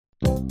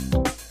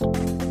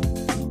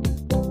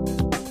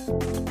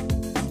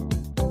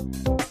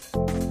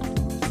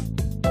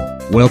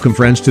Welcome,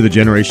 friends, to the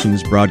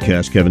Generations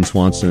broadcast. Kevin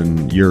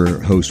Swanson,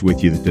 your host,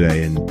 with you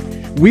today.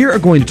 And we are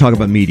going to talk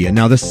about media.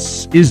 Now,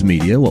 this is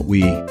media, what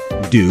we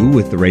do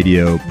with the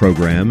radio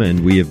program,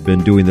 and we have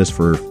been doing this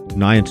for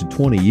 9 to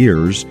 20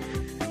 years.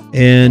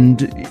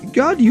 And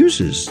God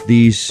uses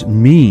these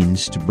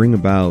means to bring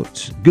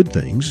about good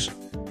things.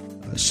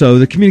 So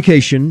the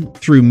communication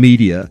through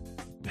media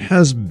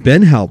has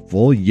been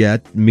helpful,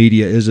 yet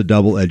media is a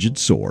double-edged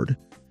sword.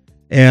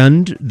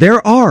 And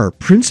there are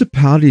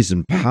principalities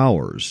and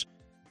powers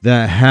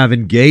that have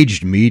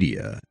engaged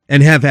media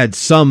and have had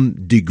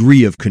some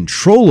degree of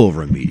control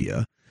over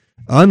media,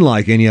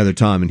 unlike any other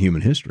time in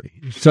human history,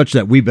 such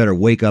that we better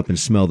wake up and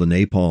smell the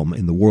napalm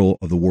in the world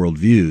of the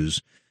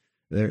worldviews.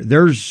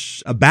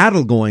 There's a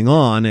battle going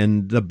on,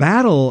 and the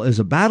battle is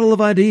a battle of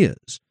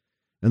ideas.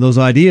 And those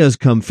ideas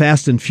come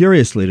fast and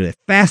furiously today,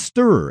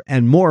 faster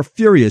and more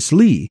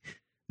furiously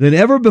than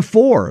ever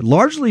before,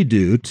 largely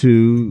due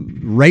to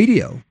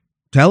radio,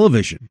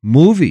 television,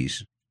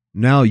 movies,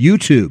 now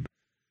YouTube,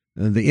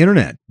 the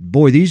internet.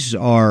 Boy, these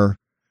are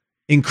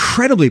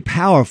incredibly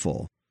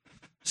powerful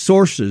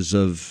sources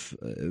of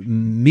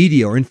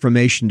media or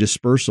information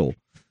dispersal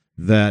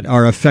that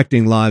are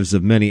affecting lives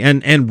of many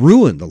and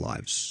ruin the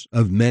lives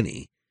of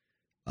many.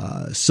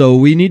 So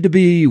we need to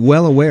be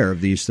well aware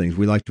of these things.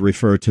 We like to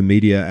refer to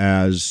media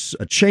as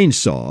a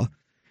chainsaw.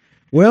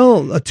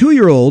 Well, a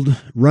 2-year-old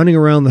running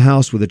around the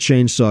house with a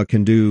chainsaw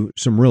can do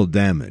some real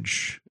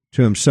damage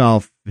to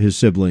himself, his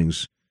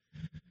siblings,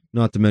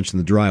 not to mention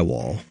the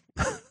drywall.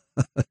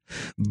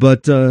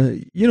 But,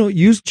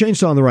 use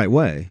chainsaw in the right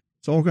way.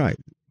 It's all right.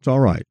 It's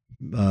all right.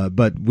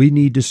 But we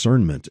need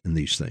discernment in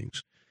these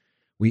things.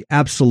 We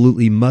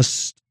absolutely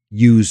must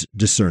use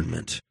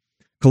discernment.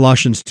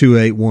 Colossians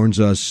 2:8 warns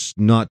us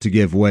not to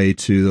give way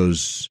to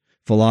those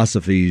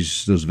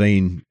philosophies, those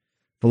vain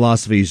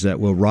philosophies that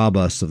will rob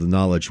us of the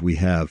knowledge we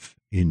have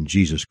in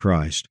Jesus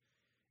Christ.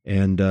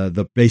 And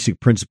the basic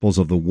principles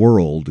of the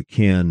world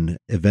can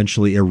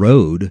eventually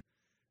erode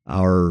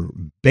our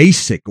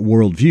basic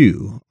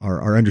worldview,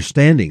 our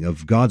understanding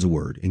of God's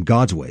word and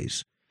God's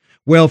ways.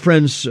 Well,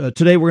 friends,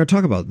 today we're going to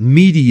talk about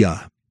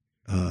media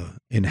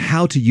and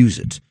how to use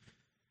it.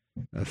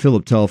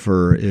 Philip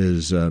Telfer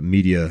is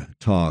Media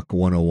Talk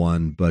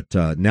 101, but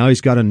now he's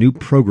got a new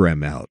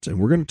program out, and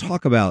we're going to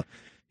talk about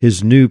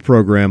his new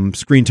program,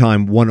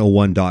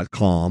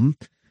 ScreenTime101.com.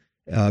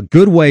 A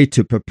good way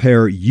to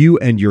prepare you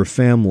and your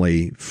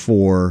family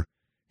for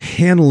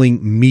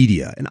handling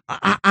media. And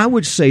I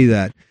would say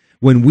that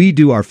when we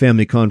do our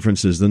family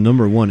conferences, the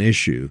number one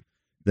issue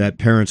that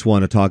parents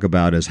want to talk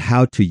about is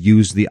how to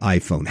use the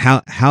iPhone,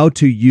 how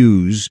to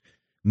use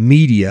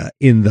media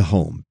in the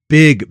home.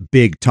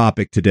 Big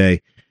topic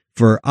today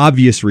for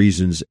obvious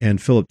reasons,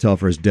 and Philip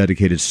Telfer has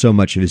dedicated so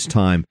much of his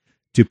time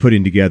to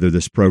putting together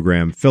this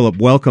program. Philip,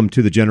 welcome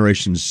to the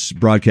Generations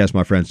broadcast,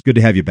 my friends. Good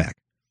to have you back.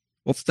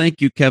 Well, thank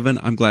you, Kevin.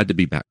 I'm glad to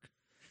be back.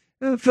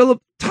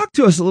 Philip, talk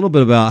to us a little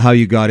bit about how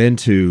you got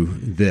into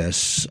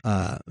this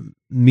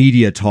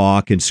media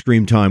talk and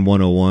Screen Time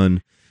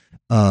 101.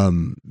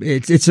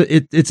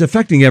 It's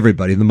affecting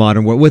everybody in the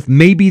modern world, with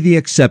maybe the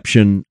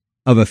exception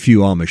of a few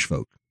Amish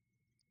folk.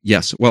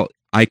 Yes, well,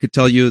 I could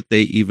tell you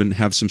they even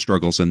have some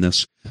struggles in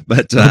this.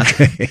 But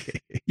okay.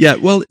 Yeah,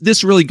 well,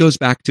 this really goes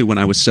back to when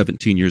I was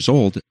 17 years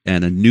old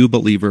and a new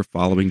believer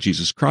following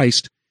Jesus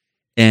Christ.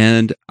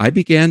 And I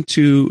began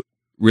to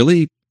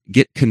really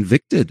get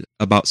convicted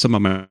about some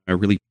of my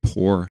really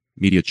poor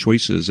media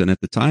choices. And at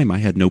the time, I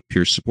had no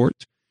peer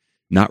support,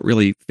 not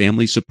really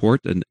family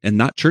support, and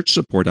not church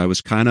support. I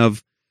was kind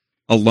of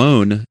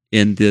alone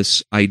in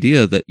this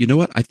idea that, you know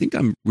what, I think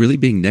I'm really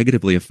being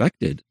negatively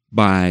affected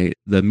by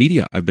the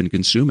media I've been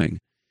consuming.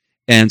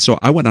 And so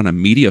I went on a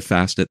media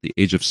fast at the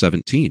age of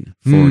 17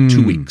 for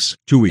 2 weeks.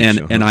 2 weeks.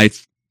 And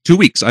 2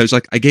 weeks, I was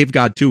like, I gave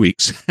God 2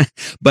 weeks.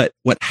 But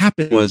what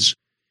happened was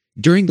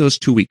during those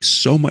 2 weeks,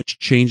 so much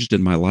changed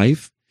in my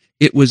life.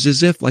 It was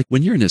as if, like,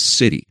 when you're in a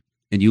city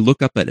and you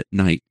look up at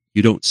night,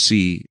 you don't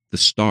see the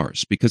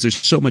stars because there's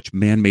so much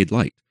man-made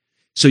light.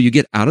 So you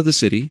get out of the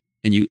city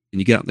and you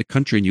get out in the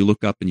country and you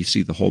look up and you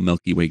see the whole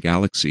Milky Way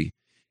galaxy.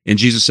 And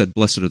Jesus said,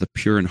 "Blessed are the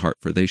pure in heart,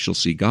 for they shall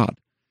see God."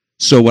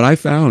 So what I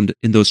found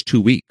in those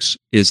 2 weeks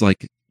is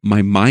like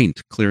my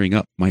mind clearing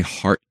up, my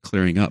heart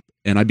clearing up,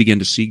 and I began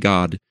to see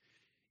God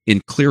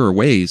in clearer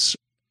ways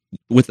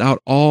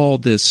without all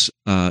this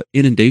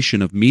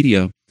inundation of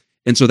media.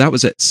 And so that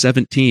was at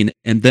 17.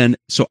 And then,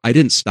 so I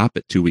didn't stop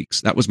at 2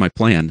 weeks. That was my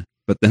plan.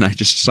 But then I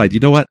just decided, you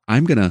know what?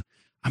 I'm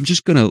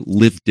just going to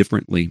live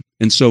differently.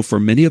 And so for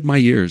many of my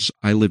years,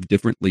 I lived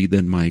differently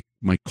than my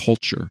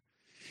culture.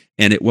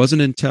 And it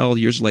wasn't until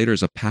years later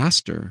as a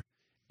pastor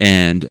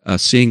and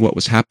seeing what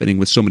was happening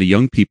with so many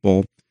young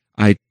people,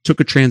 I took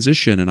a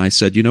transition and I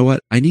said, you know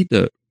what? I need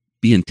to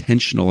be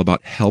intentional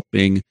about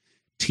helping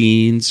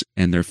teens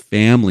and their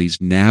families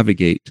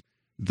navigate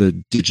the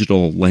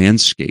digital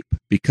landscape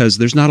because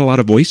there's not a lot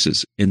of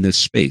voices in this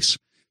space.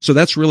 So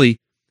that's really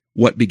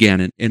what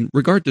began. In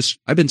regard to,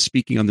 I've been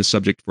speaking on this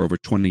subject for over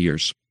 20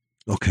 years.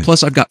 Okay.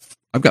 Plus, I've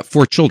got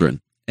 4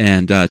 children,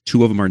 and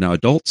 2 of them are now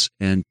adults,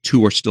 and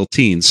 2 are still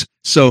teens.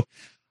 So,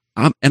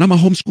 I'm a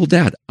homeschool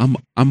dad.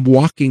 I'm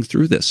walking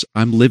through this.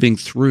 I'm living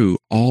through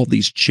all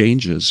these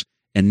changes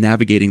and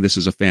navigating this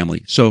as a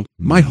family. So,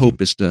 my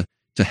hope is to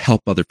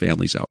help other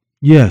families out.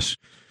 Yes,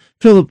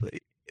 Philip.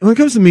 When it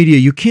comes to media,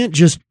 you can't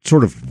just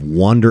sort of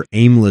wander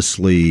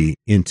aimlessly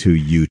into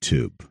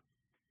YouTube.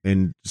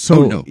 And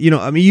so, no.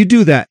 You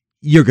do that,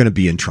 you're going to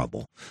be in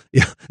trouble.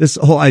 Yeah, this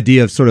whole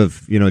idea of sort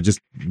of, just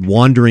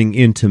wandering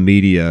into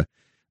media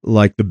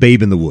like the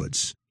babe in the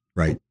woods,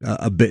 right?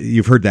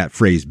 You've heard that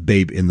phrase,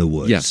 babe in the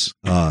woods. Yes.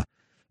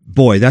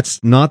 Boy,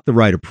 that's not the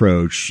right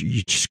approach.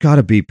 You just got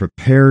to be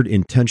prepared,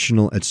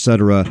 intentional,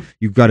 etc.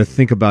 You've got to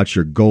think about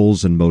your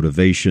goals and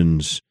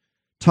motivations.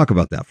 Talk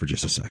about that for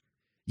just a sec.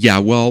 Yeah,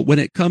 well, when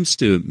it comes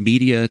to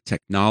media,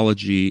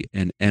 technology,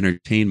 and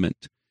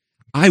entertainment,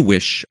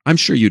 I'm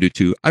sure you do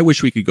too, I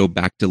wish we could go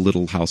back to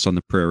Little House on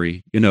the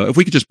Prairie. If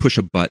we could just push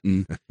a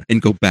button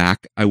and go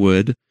back, I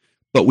would,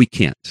 but we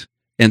can't.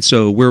 And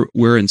so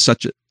we're in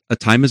such a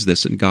time as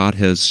this, and God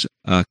has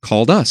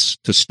called us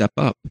to step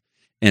up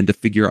and to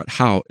figure out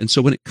how. And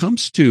so when it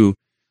comes to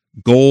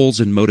goals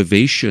and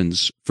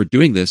motivations for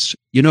doing this,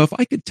 if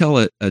I could tell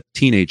a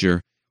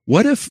teenager,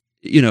 what if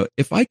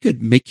I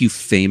could make you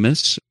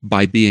famous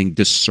by being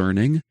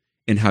discerning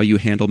in how you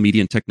handle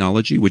media and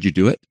technology, would you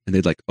do it? And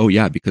they'd like, oh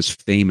yeah, because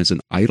fame is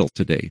an idol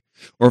today.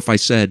 Or if I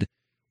said,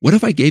 what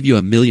if I gave you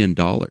 $1 million,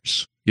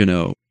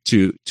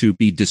 to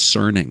be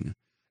discerning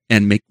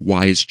and make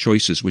wise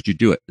choices, would you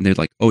do it? And they're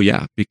like, oh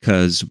yeah,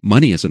 because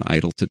money is an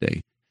idol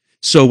today.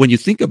 So when you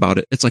think about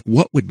it, it's like,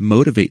 what would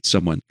motivate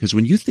someone? Because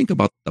when you think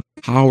about the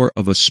power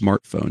of a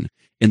smartphone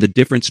and the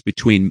difference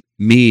between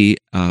me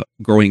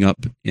growing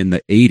up in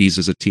the 80s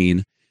as a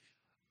teen,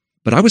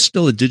 but I was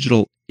still a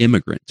digital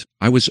immigrant.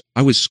 I was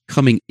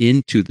coming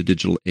into the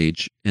digital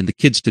age, and the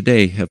kids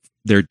today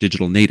they're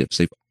digital natives.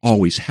 They've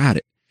always had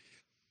it.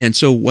 And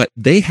so what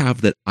they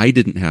have that I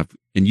didn't have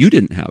and you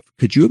didn't have,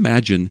 could you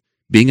imagine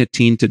being a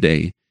teen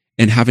today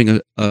and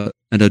having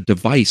a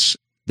device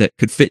that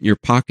could fit in your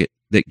pocket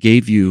that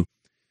gave you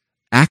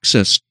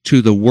access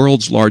to the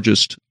world's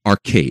largest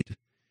arcade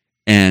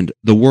and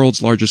the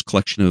world's largest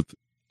collection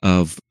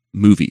of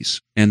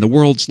movies and the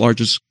world's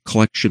largest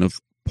collection of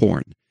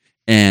porn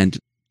and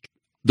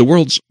the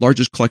world's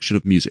largest collection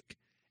of music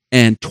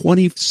and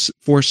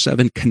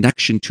 24/7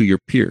 connection to your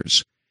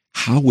peers?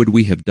 How would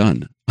we have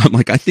done?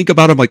 I think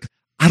about it, I'm like,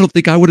 I don't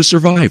think I would have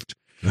survived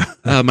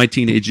my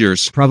teenage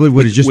years. Probably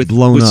would have just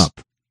blown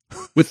up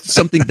with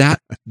something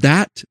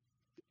that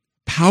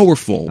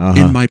powerful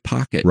in my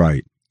pocket.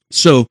 Right.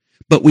 So,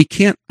 but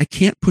I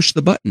can't push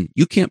the button.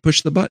 You can't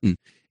push the button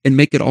and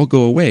make it all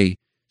go away.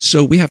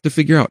 So we have to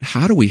figure out,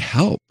 how do we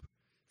help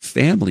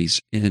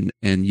families and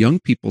young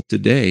people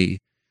today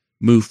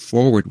move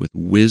forward with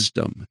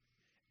wisdom?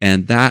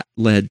 And that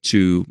led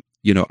to,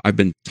 I've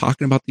been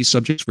talking about these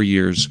subjects for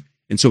years.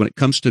 And so when it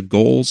comes to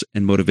goals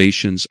and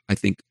motivations, I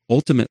think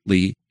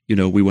ultimately,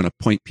 we want to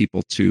point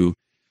people to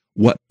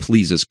what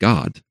pleases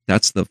God.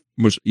 That's the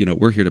most,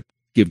 we're here to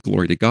give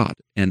glory to God.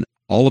 And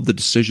all of the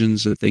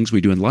decisions and things we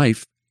do in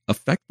life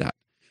affect that.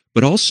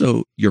 But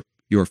also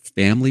your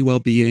family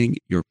well-being,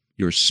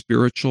 your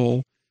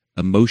spiritual,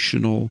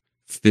 emotional,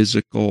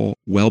 physical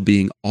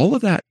well-being, all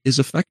of that is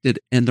affected.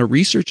 And the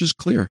research is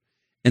clear.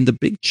 And the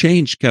big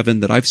change, Kevin,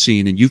 that I've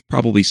seen, and you've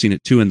probably seen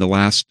it too in the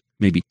last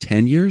maybe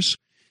 10 years,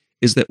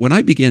 is that when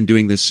I began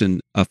doing this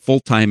in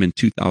full-time in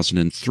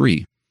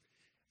 2003,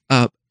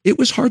 it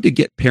was hard to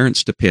get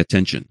parents to pay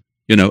attention,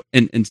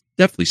 and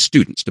definitely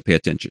students to pay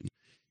attention.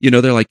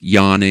 They're like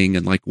yawning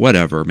and like,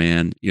 whatever,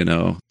 man,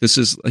 this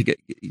is like,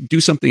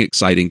 do something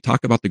exciting,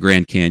 talk about the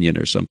Grand Canyon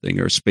or something,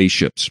 or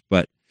spaceships.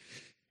 But,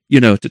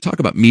 to talk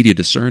about media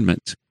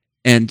discernment.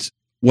 And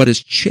what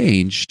has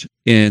changed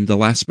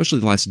especially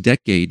the last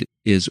decade,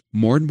 is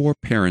more and more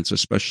parents,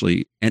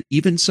 especially, and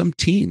even some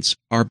teens,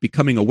 are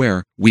becoming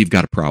aware we've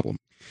got a problem.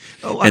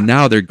 And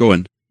now they're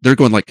going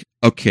like,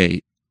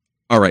 okay,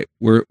 all right,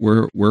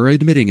 we're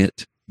admitting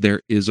it.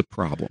 There is a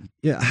problem.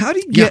 Yeah. How do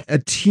you get a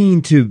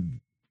teen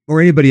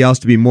or anybody else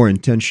to be more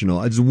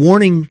intentional? Does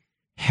warning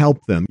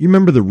help them? You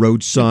remember the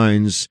road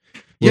signs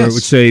where it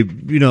would say,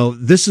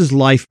 this is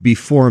life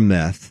before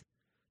meth.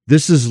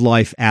 This is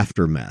life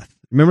after meth.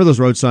 Remember those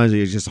road signs?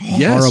 You're just a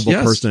horrible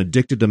person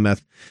addicted to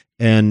meth,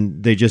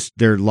 and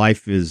their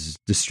life is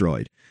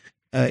destroyed.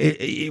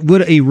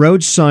 Would a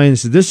road sign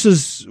say, this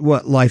is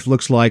what life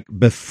looks like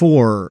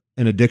before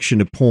an addiction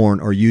to porn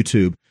or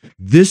YouTube?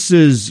 This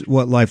is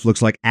what life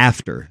looks like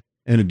after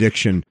an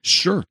addiction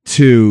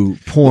to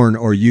porn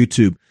or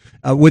YouTube.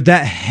 Would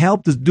that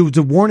help? Does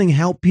the warning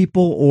help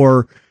people,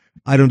 or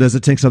does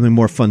it take something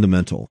more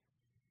fundamental?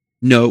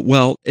 No,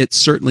 well, it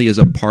certainly is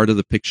a part of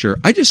the picture.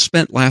 I just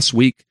spent last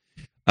week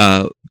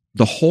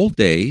the whole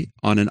day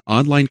on an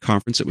online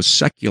conference. It was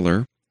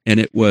secular, and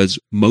it was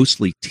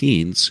mostly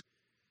teens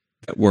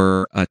that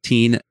were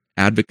teen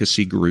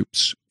advocacy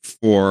groups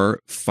for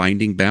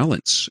finding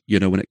balance,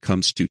 when it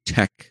comes to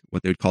tech,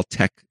 what they would call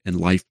tech and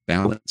life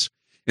balance.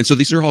 And so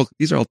these are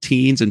all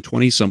teens and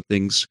 20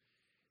 somethings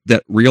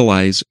that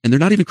realize, and they're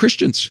not even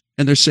Christians,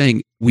 and they're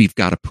saying, we've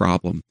got a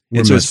problem.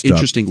 And so it's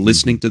interesting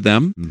listening to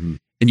them. Mm-hmm.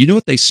 And you know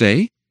what they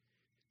say?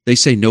 They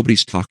say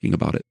nobody's talking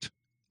about it.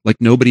 Like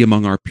nobody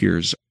among our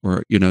peers,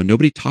 or,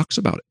 nobody talks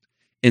about it.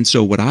 And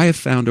so what I have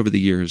found over the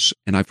years,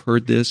 and I've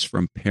heard this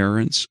from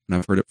parents, and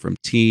I've heard it from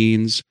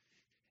teens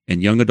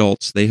and young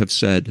adults, they have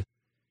said,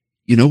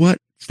 you know what?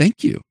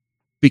 Thank you.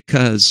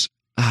 Because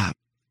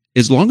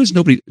as long as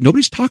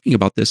nobody's talking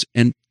about this,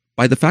 and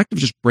by the fact of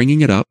just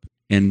bringing it up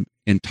and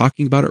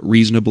talking about it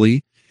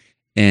reasonably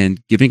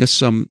and giving us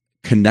some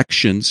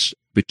connections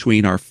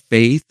between our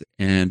faith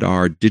and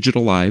our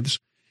digital lives,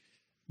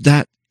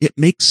 that it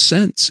makes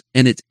sense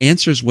and it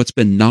answers what's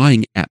been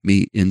gnawing at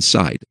me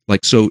inside.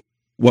 Like, so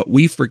what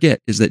we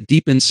forget is that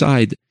deep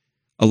inside,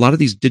 a lot of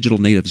these digital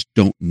natives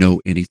don't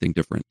know anything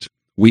different.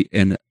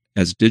 And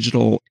as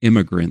digital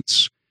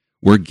immigrants,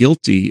 we're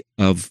guilty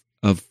of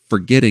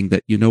forgetting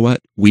that, you know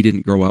what, we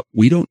didn't grow up.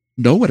 We don't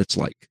know what it's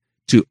like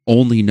to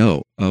only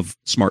know of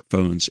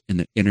smartphones and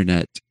the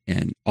internet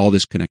and all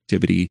this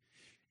connectivity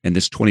and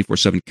this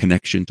 24/7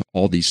 connection to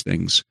all these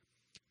things.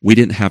 We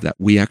didn't have that.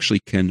 We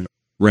actually can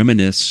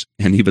reminisce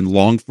and even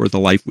long for the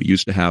life we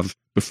used to have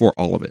before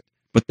all of it,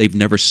 but they've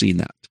never seen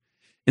that.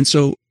 And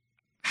so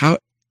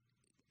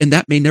and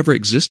that may never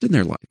exist in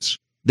their lives.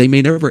 They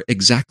may never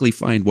exactly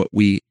find what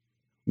we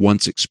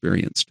once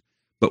experienced,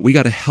 but we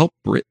got to help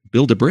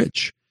build a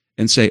bridge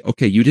and say,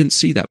 okay, you didn't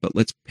see that, but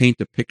let's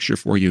paint a picture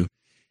for you.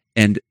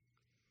 And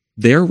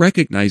they're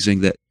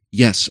recognizing that,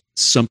 yes,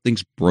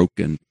 something's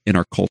broken in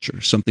our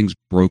culture. Something's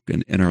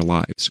broken in our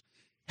lives.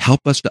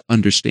 Help us to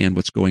understand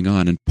what's going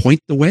on and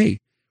point the way.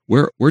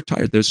 We're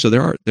tired.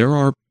 There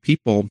are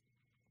people,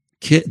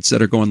 kids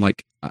that are going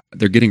like,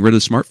 they're getting rid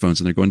of the smartphones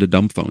and they're going to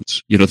dumb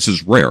phones. This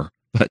is rare,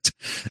 but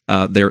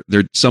they're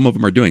some of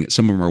them are doing it.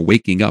 Some of them are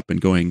waking up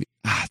and going,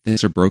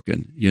 things are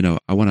broken.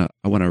 I want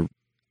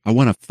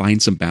to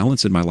find some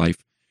balance in my life.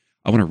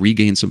 I want to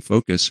regain some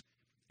focus.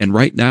 And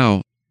right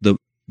now,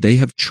 they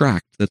have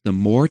tracked that the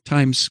more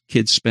times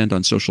kids spend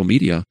on social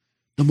media,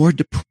 the more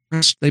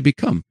depressed they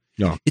become.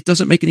 Yeah. It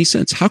doesn't make any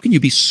sense. How can you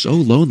be so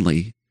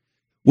lonely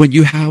when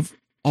you have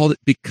all that?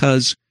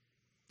 Because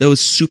those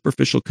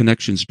superficial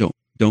connections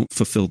don't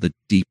fulfill the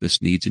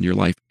deepest needs in your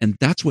life. And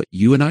that's what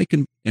you and I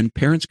can, and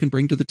parents can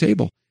bring to the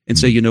table and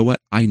say, you know what?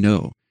 I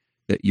know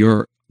that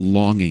you're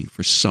longing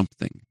for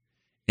something.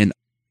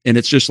 And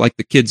it's just like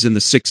the kids in the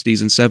 60s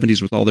and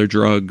 70s with all their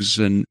drugs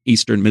and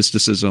Eastern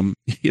mysticism.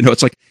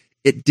 It's like,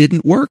 it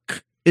didn't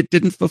work. It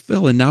didn't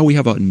fulfill. And now we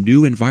have a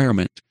new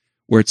environment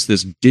where it's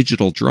this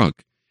digital drug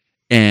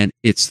and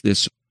it's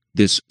this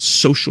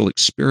social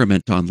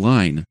experiment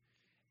online,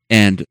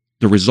 and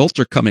the results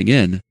are coming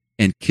in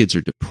and kids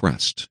are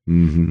depressed.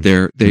 Mm-hmm.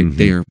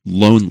 They are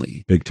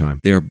lonely. Big time.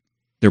 They're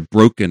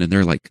broken and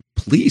they're like,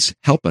 please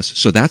help us.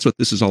 So that's what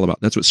this is all about.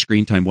 That's what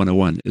Screen Time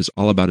 101 is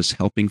all about, is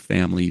helping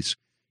families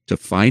to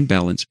find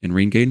balance and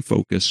regain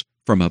focus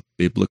from a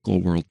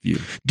biblical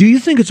worldview. Do you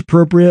think it's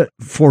appropriate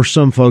for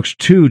some folks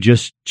to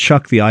just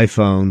chuck the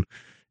iPhone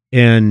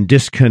and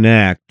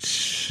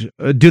disconnect?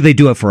 Do they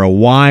do it for a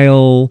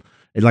while,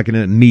 like in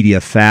a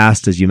media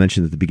fast, as you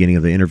mentioned at the beginning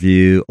of the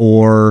interview,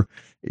 or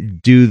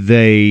do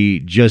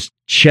they just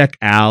check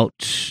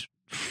out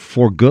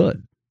for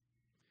good?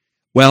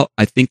 Well,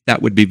 I think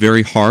that would be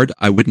very hard.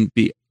 I wouldn't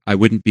be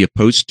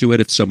opposed to it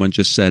if someone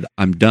just said,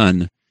 I'm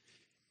done.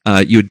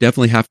 You would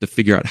definitely have to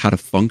figure out how to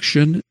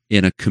function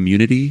in a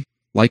community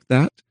like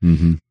that.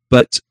 Mm-hmm.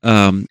 But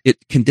it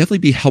can definitely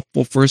be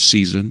helpful for a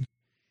season.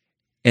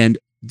 And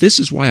this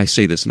is why I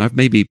say this. And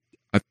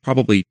I've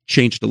probably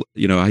changed.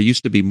 I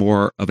used to be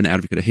more of an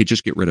advocate of, hey,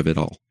 just get rid of it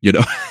all.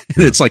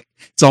 It's like,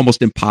 it's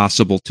almost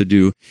impossible to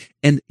do.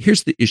 And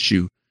here's the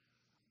issue.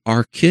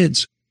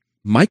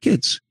 My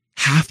kids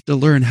have to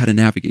learn how to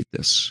navigate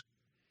this.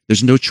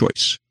 There's no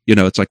choice.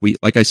 It's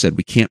like I said,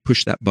 we can't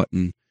push that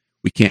button.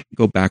 We can't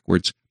go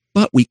backwards,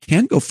 but we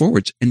can go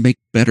forwards and make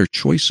better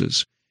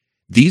choices.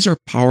 These are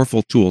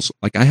powerful tools.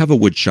 Like, I have a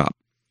wood shop.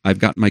 I've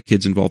gotten my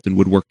kids involved in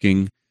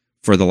woodworking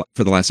for the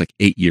last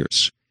 8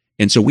 years.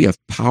 And so we have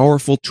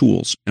powerful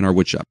tools in our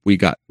wood shop. We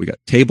got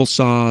table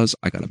saws.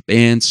 I got a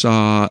band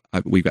saw.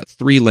 We've got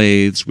 3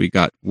 lathes. We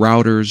got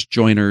routers,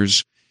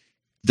 joiners.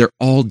 They're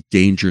all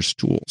dangerous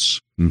tools,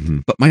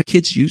 but my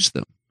kids use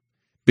them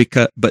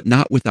but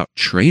not without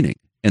training.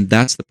 And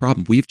that's the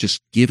problem. We've just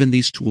given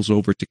these tools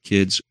over to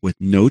kids with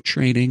no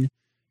training,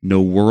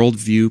 no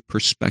worldview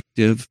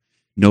perspective,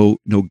 no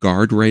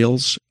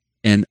guardrails.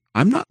 And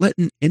I'm not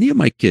letting any of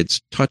my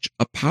kids touch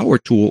a power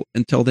tool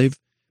until they've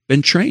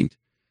been trained.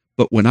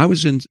 But when I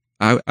was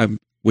I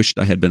wished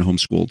I had been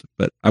homeschooled,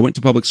 but I went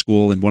to public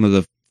school, and one of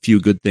the few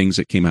good things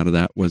that came out of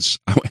that was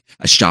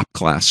a shop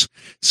class.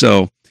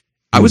 So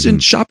I was in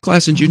shop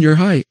class in junior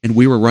high, and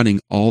we were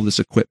running all this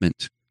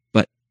equipment,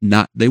 but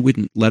they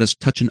wouldn't let us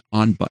touch an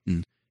on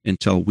button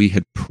until we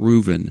had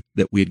proven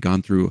that we had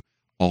gone through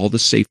all the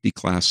safety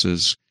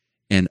classes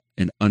and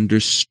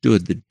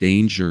understood the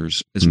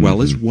dangers as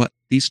well as what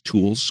these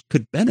tools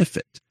could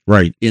benefit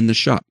in the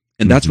shop.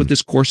 And that's what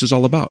this course is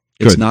all about.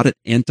 It's not an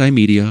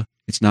anti-media.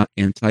 It's not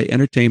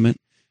anti-entertainment.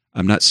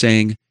 I'm not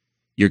saying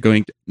you're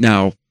going to...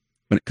 Now,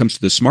 when it comes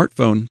to the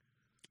smartphone,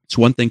 it's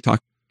one thing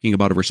talking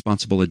about a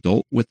responsible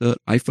adult with an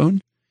iPhone.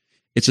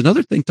 It's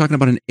another thing talking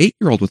about an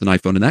 8-year-old with an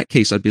iPhone. In that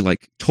case, I'd be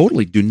like,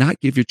 totally do not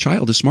give your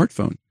child a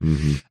smartphone.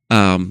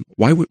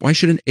 Why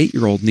should an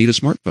 8-year-old need a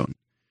smartphone?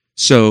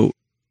 So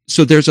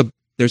there's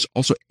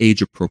also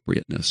age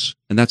appropriateness,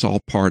 and that's all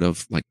part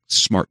of like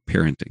smart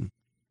parenting.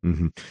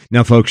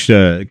 Now, folks,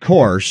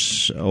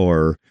 course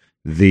or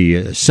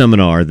the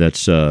seminar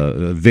that's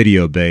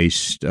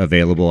video-based,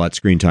 available at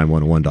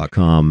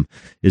ScreenTime101.com,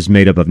 is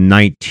made up of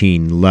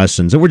 19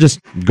 lessons. And we're just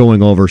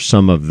going over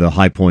some of the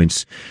high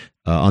points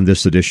on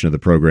this edition of the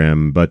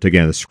program. But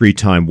again, the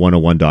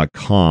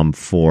ScreenTime101.com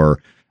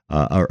for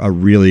a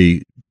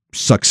really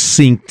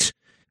succinct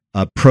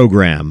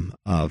program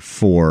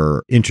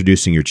for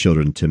introducing your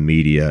children to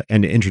media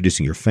and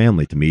introducing your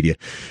family to media.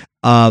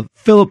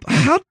 Philip,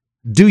 how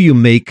do you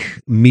make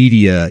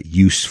media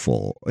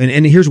useful?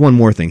 And here's one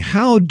more thing.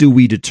 How do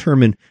we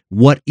determine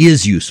what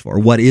is useful or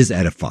what is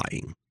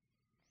edifying?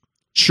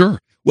 Sure.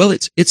 Well,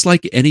 it's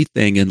like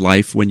anything in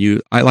life.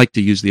 I like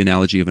to use the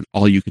analogy of an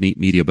all-you-can-eat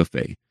media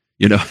buffet.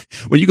 You know,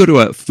 when you go to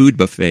a food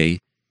buffet,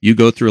 you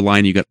go through a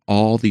line, you got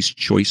all these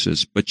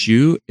choices. But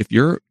if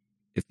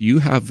you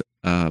have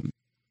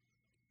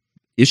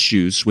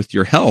issues with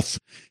your health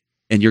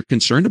and you're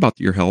concerned about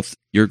your health,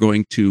 you're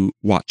going to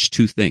watch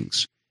two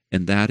things.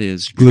 And that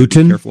is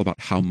gluten. Be careful about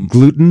how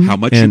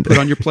much you put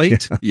on your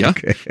plate. Yeah.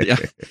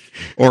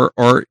 Or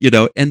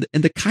and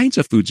the kinds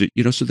of foods,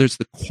 so there's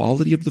the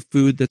quality of the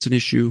food that's an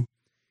issue.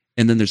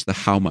 And then there's the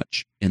how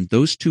much. And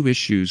those two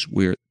issues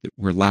we're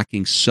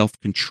lacking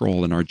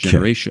self-control in our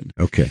generation.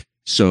 Okay.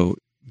 So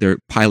they're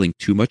piling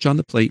too much on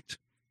the plate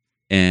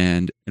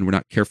and we're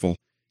not careful.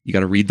 You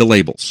got to read the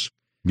labels.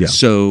 Yeah.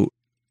 So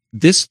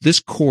this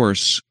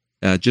course,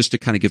 just to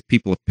kind of give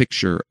people a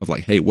picture of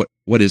like, hey, what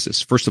is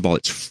this? First of all,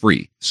 it's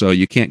free, so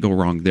you can't go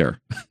wrong there.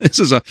 This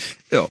is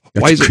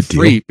why is it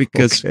free?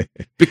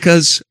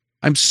 Because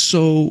I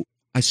so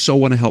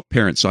want to help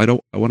parents. So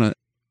I want to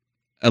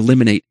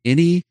eliminate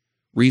any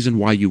reason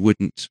why you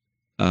wouldn't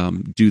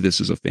do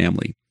this as a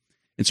family.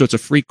 And so it's a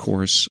free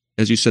course.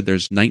 As you said,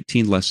 there's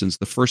 19 lessons.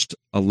 The first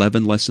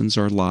 11 lessons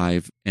are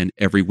live, and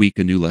every week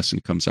a new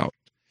lesson comes out.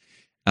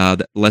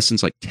 The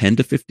lesson's like 10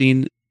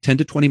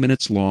 to 20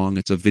 minutes long.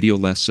 It's a video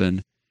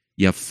lesson.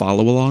 You have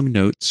follow-along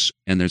notes,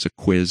 and there's a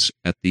quiz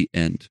at the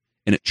end,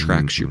 and it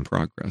tracks your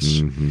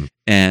progress.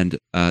 And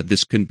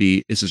this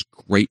is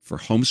great for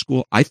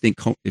homeschool. I think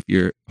if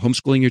you're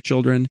homeschooling your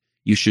children,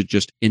 you should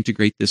just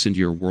integrate this into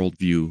your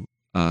worldview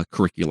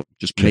curriculum.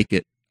 Just make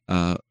it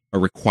a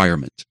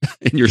requirement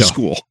in your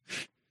school.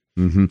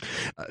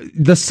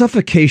 The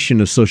suffocation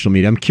of social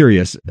media. I'm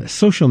curious.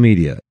 Social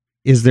media,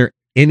 is there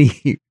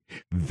any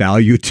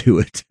value to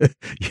it?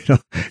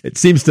 It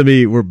seems to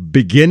me we're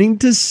beginning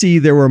to see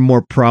there were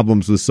more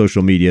problems with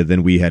social media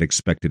than we had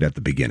expected at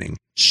the beginning.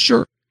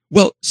 Sure.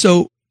 Well,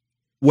 so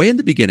way in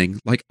the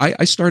beginning, like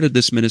I started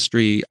this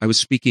ministry, I was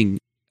speaking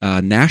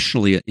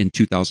nationally in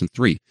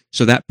 2003.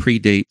 So that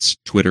predates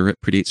Twitter, it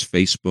predates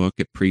Facebook,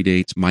 it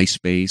predates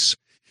MySpace.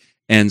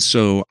 And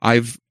so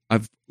I've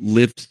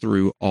lived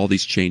through all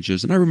these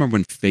changes. And I remember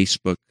when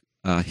Facebook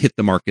hit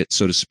the market,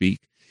 so to speak,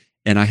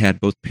 and I had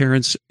both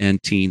parents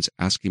and teens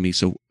asking me,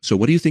 so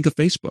what do you think of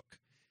Facebook?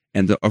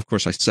 And of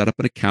course, I set up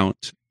an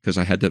account because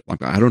I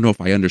don't know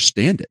if I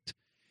understand it.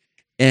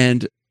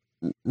 And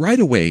right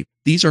away,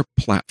 these are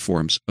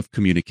platforms of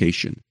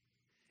communication.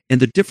 And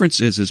the difference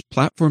is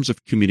platforms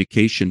of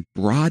communication,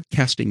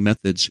 broadcasting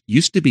methods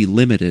used to be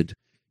limited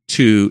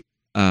to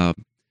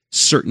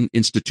certain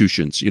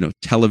institutions,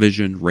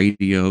 television,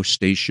 radio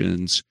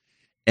stations.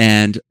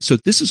 And so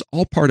this is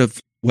all part of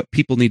what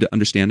people need to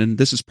understand. And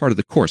this is part of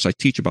the course. I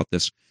teach about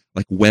this,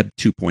 like Web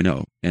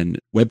 2.0. And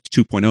Web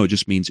 2.0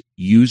 just means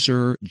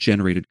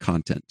user-generated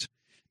content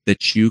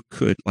that you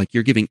could, like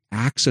you're giving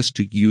access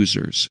to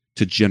users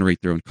to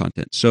generate their own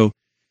content. So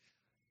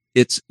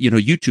it's,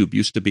 YouTube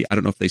used to be, I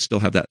don't know if they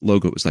still have that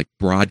logo. It was like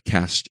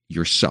broadcast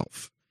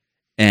yourself.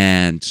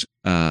 And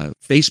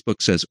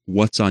Facebook says,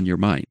 what's on your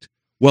mind?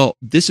 Well,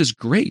 this is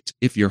great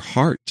if your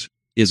heart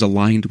is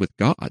aligned with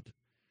God.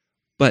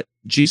 But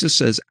Jesus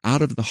says,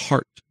 out of the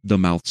heart, the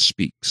mouth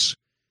speaks.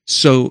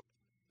 So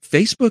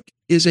Facebook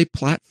is a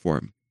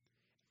platform.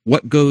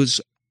 What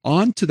goes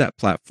onto that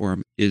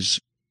platform is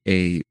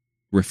a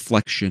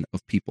reflection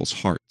of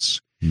people's hearts.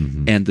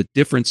 And the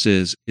difference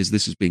is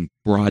this is being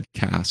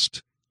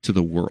broadcast to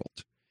the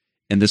world.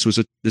 And this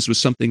was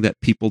something that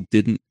people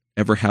didn't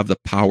ever have the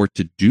power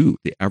to do,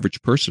 the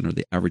average person or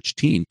the average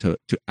teen, to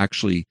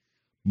actually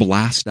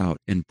blast out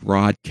and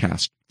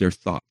broadcast their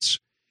thoughts.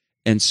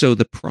 And so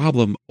the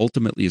problem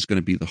ultimately is going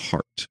to be the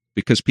heart,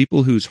 because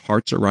people whose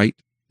hearts are right,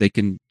 they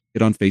can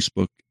get on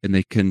Facebook and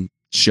they can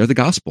share the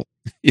gospel.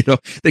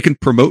 They can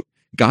promote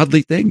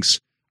godly things.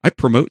 I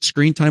promote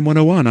Screen Time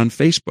 101 on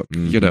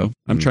Facebook.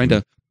 I'm trying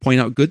to point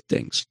out good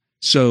things.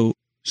 So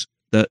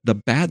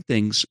the bad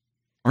things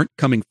aren't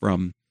coming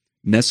from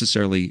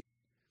necessarily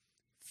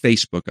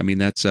Facebook. I mean,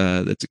 that's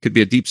it could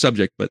be a deep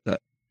subject, but the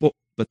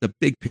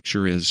big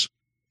picture is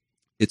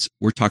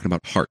we're talking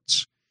about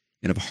hearts,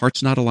 and if a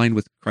heart's not aligned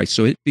with Christ,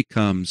 so it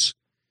can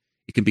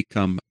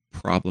become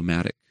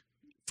problematic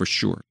for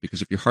sure.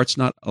 Because if your heart's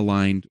not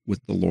aligned with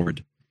the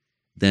Lord,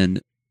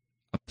 then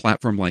a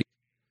platform like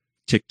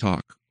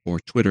TikTok or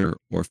Twitter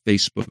or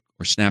Facebook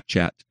or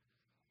Snapchat,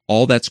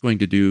 all that's going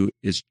to do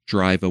is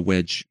drive a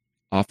wedge,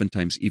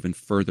 oftentimes even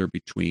further,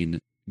 between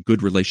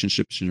good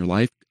relationships in your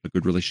life, a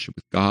good relationship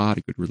with God,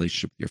 a good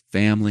relationship with your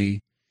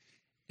family,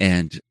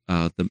 and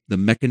the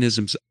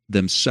mechanisms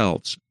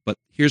themselves. But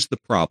here's the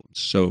problems.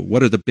 So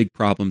what are the big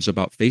problems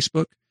about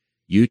Facebook,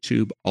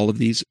 YouTube, all of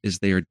these? Is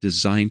they are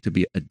designed to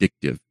be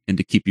addictive and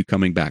to keep you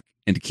coming back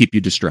and to keep you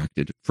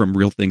distracted from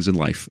real things in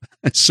life.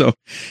 So,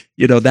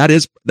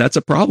 that's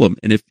a problem.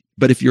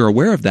 But if you're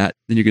aware of that,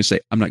 then you're going to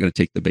say, I'm not going to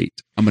take the bait.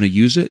 I'm going to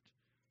use it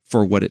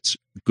for what it's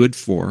good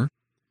for,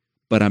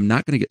 but I'm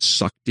not going to get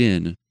sucked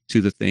in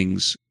to the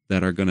things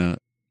that are going to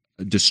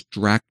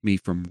distract me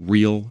from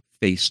real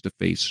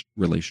face-to-face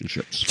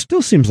relationships. It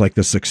still seems like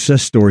the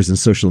success stories in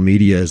social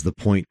media is the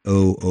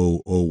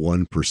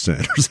 0.0001%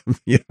 or something.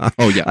 Yeah.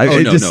 Oh yeah.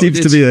 It just seems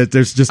to me that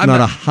there's just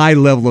not a high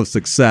level of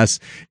success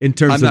in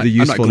terms of the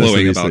usefulness. I'm not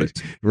glowing about it.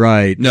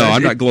 Right. No,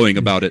 I'm not glowing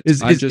about it.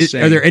 I'm just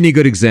saying. Are there any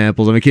good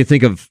examples? I mean, can you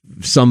think of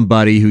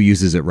somebody who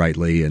uses it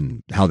rightly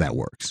and how that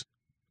works?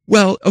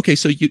 Well, okay.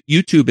 So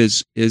YouTube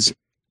is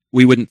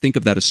we wouldn't think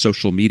of that as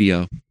social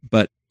media,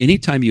 but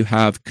anytime you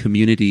have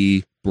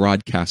community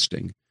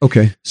broadcasting.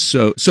 Okay.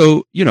 So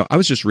I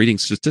was just reading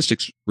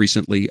statistics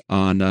recently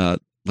on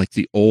like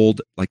the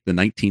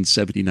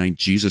 1979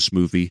 Jesus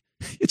movie.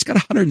 It's got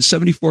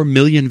 174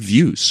 million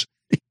views.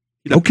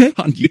 Okay.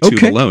 On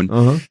YouTube alone.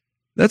 Uh-huh.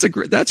 That's a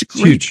great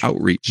huge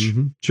outreach.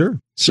 Mm-hmm.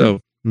 Sure. So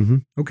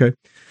okay.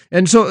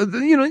 And so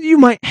you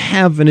might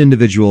have an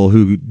individual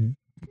who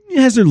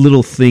has their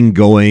little thing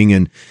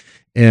going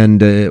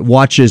and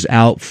watches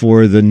out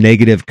for the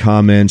negative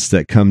comments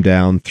that come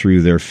down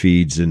through their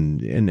feeds,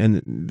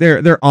 and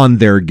they're on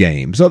their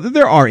game. So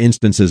there are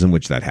instances in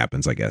which that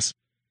happens, I guess.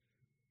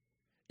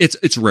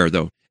 It's rare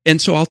though,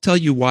 and so I'll tell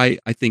you why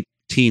I think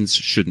teens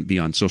shouldn't be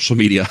on social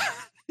media.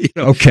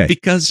 Okay,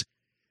 because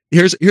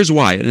here's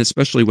why, and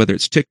especially whether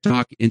it's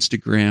TikTok,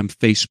 Instagram,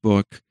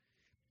 Facebook,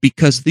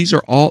 because these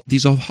have all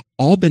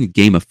been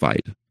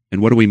gamified.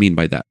 And what do we mean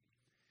by that?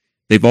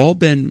 They've all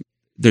been.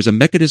 There's a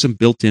mechanism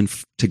built in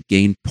to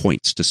gain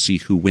points to see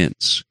who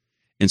wins.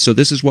 And so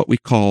this is what we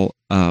call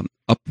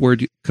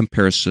upward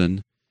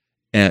comparison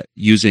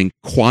using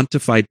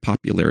quantified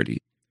popularity.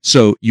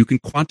 So you can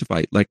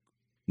quantify, like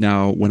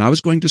now when I was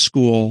going to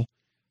school,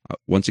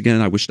 once again,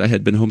 I wished I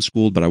had been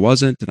homeschooled, but I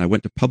wasn't. And I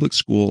went to public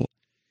school.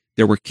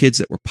 There were kids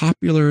that were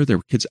popular. There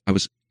were kids, I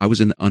was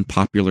in the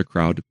unpopular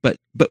crowd, but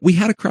we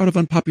had a crowd of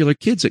unpopular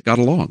kids that got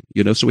along,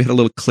 so we had a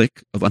little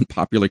clique of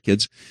unpopular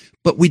kids,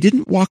 but we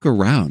didn't walk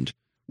around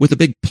with a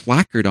big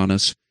placard on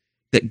us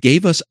that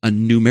gave us a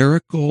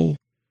numerical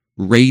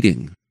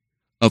rating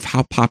of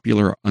how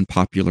popular or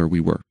unpopular we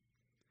were.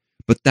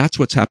 But that's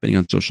what's happening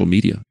on social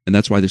media. And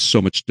that's why there's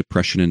so much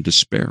depression and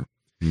despair,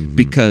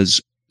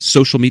 because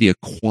social media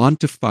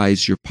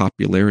quantifies your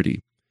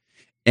popularity.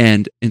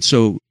 And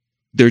so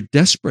they're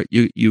desperate.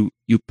 You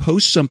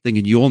post something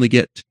and you only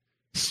get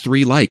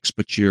 3 likes,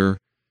 but your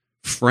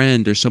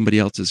friend or somebody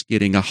else is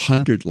getting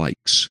 100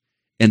 likes.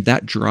 And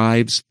that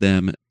drives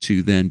them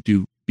to then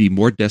be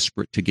more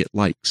desperate to get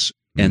likes,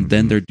 and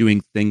then they're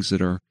doing things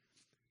that are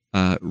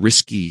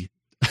risky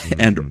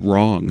and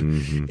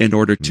wrong in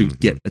order to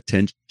get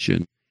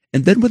attention.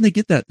 And then when they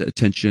get that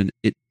attention,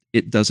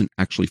 it doesn't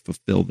actually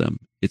fulfill them.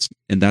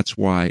 And that's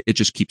why it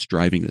just keeps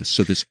driving this.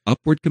 So this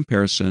upward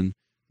comparison,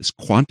 this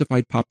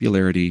quantified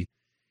popularity,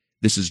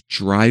 this is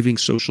driving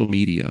social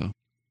media,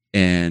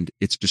 and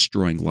it's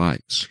destroying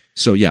lives.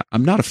 So yeah,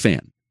 I'm not a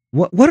fan.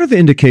 What are the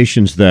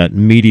indications that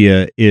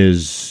media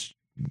is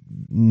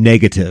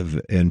negative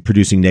and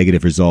producing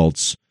negative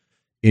results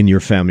in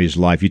your family's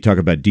life? You talk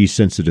about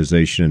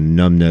desensitization and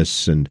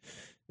numbness and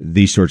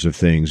these sorts of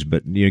things,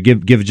 but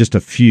give just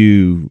a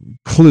few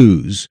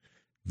clues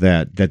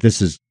that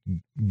this is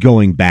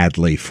going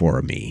badly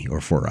for me or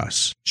for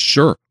us.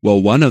 Sure.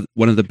 Well, one of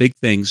the big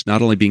things,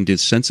 not only being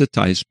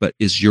desensitized, but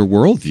is your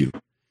worldview.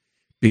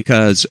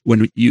 Because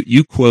when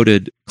you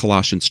quoted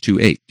Colossians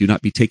 2:8, do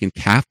not be taken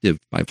captive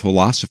by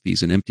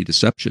philosophies and empty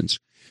deceptions.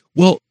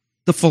 Well,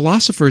 the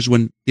philosophers,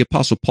 when the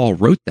Apostle Paul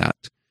wrote that,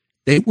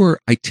 they were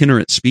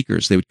itinerant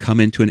speakers. They would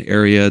come into an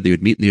area, they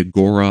would meet in the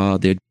agora,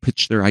 they'd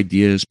pitch their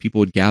ideas, people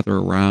would gather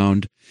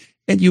around.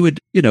 And you would,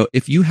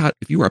 if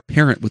you were a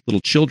parent with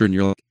little children,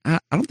 you're like, I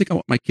don't think I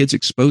want my kids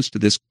exposed to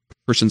this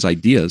person's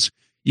ideas.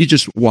 You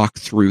just walk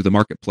through the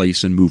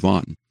marketplace and move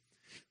on.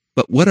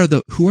 But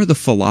who are the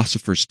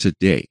philosophers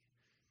today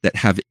that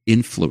have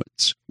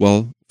influence?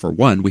 Well, for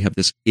one, we have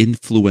this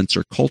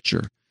influencer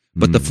culture,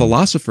 but the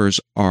philosophers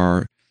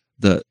are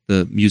the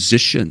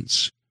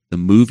musicians, the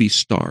movie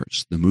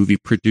stars, the movie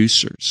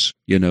producers,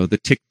 the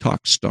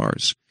TikTok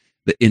stars,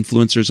 the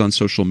influencers on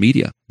social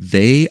media.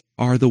 They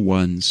are the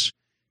ones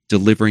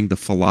delivering the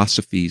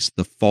philosophies,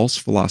 the false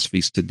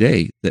philosophies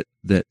today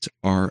that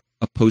are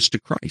opposed to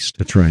Christ.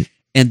 That's right.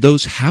 And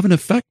those have an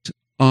effect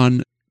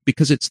on,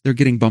 because they're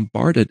getting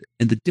bombarded.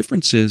 And the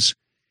difference is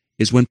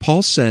when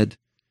Paul said,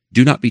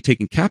 do not be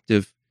taken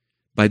captive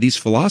by these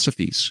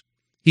philosophies,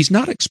 he's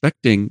not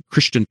expecting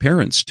Christian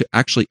parents to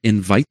actually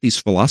invite these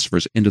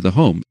philosophers into the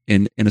home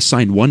and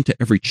assign one to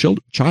every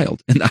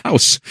child in the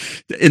house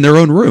in their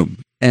own room.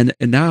 And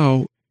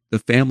now the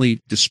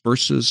family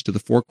disperses to the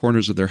four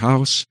corners of their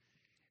house,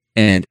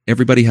 and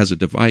everybody has a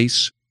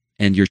device,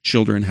 and your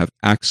children have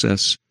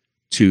access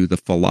to the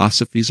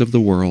philosophies of the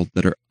world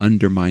that are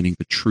undermining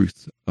the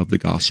truth of the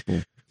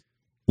gospel.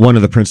 One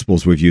of the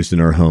principles we've used in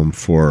our home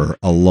for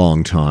a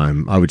long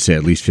time, I would say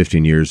at least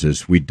 15 years,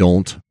 is we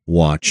don't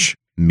watch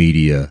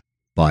media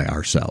by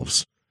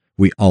ourselves.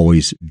 We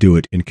always do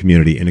it in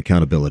community and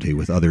accountability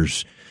with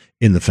others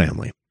in the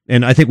family.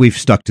 And I think we've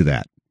stuck to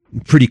that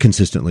pretty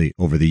consistently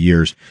over the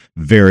years.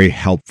 Very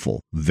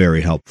helpful,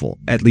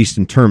 at least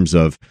in terms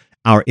of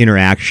our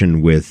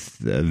interaction with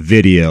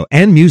video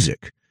and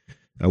music.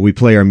 We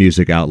play our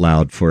music out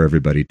loud for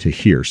everybody to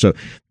hear. So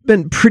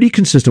been pretty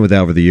consistent with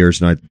that over the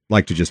years, and I'd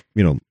like to just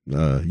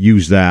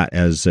use that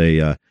as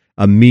a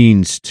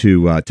means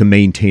to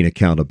maintain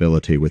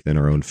accountability within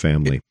our own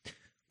family.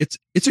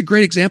 It's a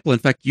great example. In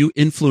fact, you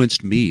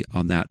influenced me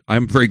on that.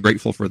 I'm very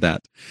grateful for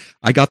that.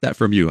 I got that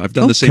from you. I've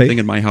done the same thing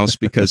in my house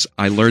because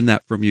I learned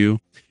that from you.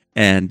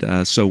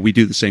 And so we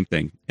do the same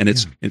thing. And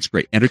it's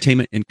great.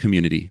 Entertainment and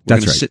community. We're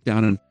going to sit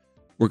down and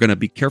we're going to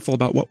be careful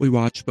about what we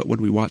watch. But when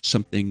we watch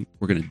something,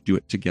 we're going to do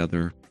it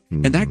together.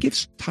 Mm-hmm. And that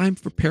gives time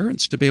for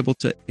parents to be able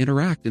to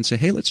interact and say,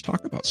 hey, let's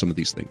talk about some of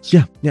these things.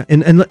 Yeah.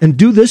 And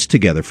do this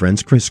together,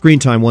 friends.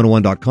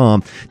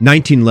 ScreenTime101.com,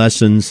 19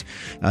 lessons.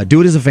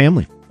 Do it as a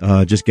family.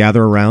 Just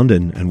gather around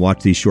and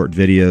watch these short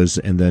videos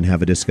and then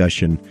have a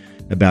discussion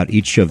about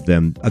each of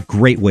them. A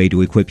great way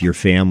to equip your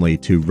family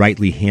to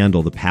rightly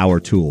handle the power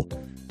tool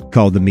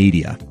called the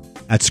media.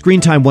 At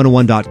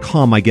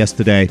ScreenTime101.com, my guest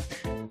today,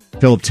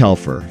 Philip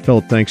Telfer.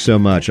 Philip, thanks so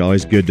much.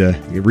 Always good to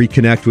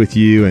reconnect with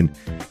you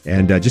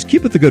and just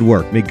keep up the good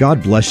work. May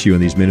God bless you in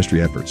these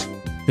ministry efforts.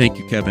 Thank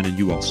you, Kevin, and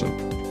you also.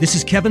 This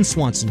is Kevin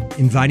Swanson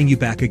inviting you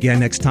back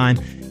again next time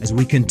as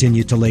we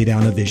continue to lay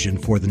down a vision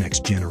for the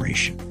next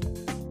generation.